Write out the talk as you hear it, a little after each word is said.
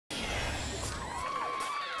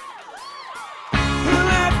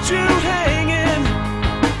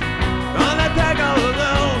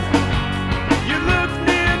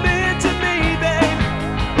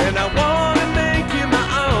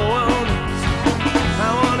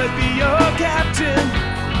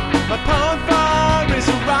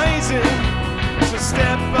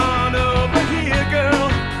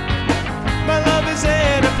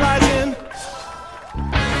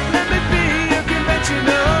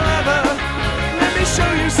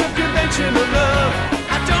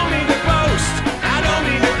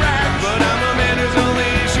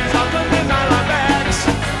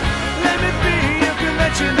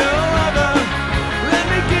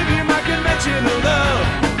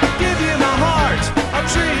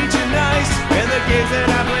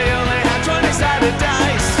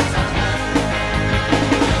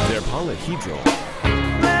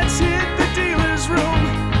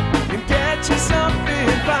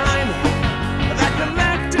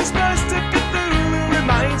Christmas to Cthulhu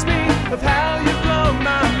reminds me of how you blow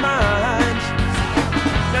my mind.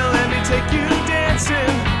 Now let me take you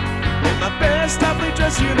dancing in my best awfully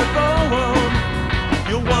dress uniform.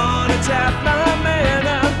 You'll wanna tap my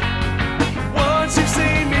mana once you've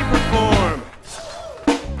seen me perform.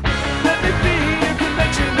 Let me be your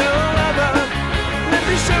conventional lover. Let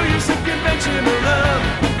me show you some conventional love.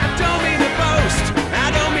 I don't mean to boast,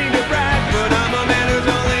 I don't mean to brag, but I'm a man whose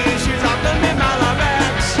only issues often in my love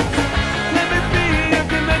acts. Let me be your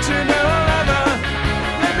conventional lover.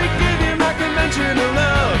 Let me give you my conventional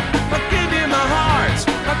love. I'll give you my heart,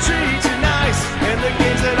 I'll treat you nice, and the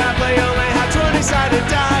games that I play only have 20-sided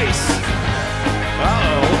dice.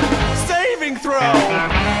 Uh-oh. Saving throw!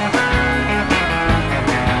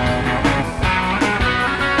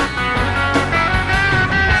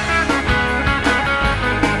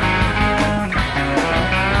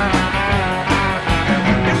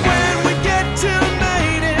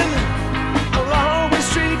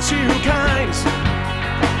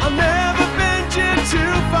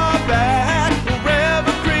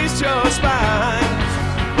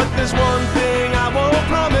 There's one thing I won't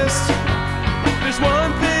promise, there's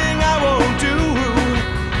one thing I won't do.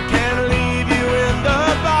 Can't leave you in the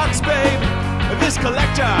box, babe. This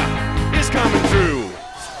collector is coming through.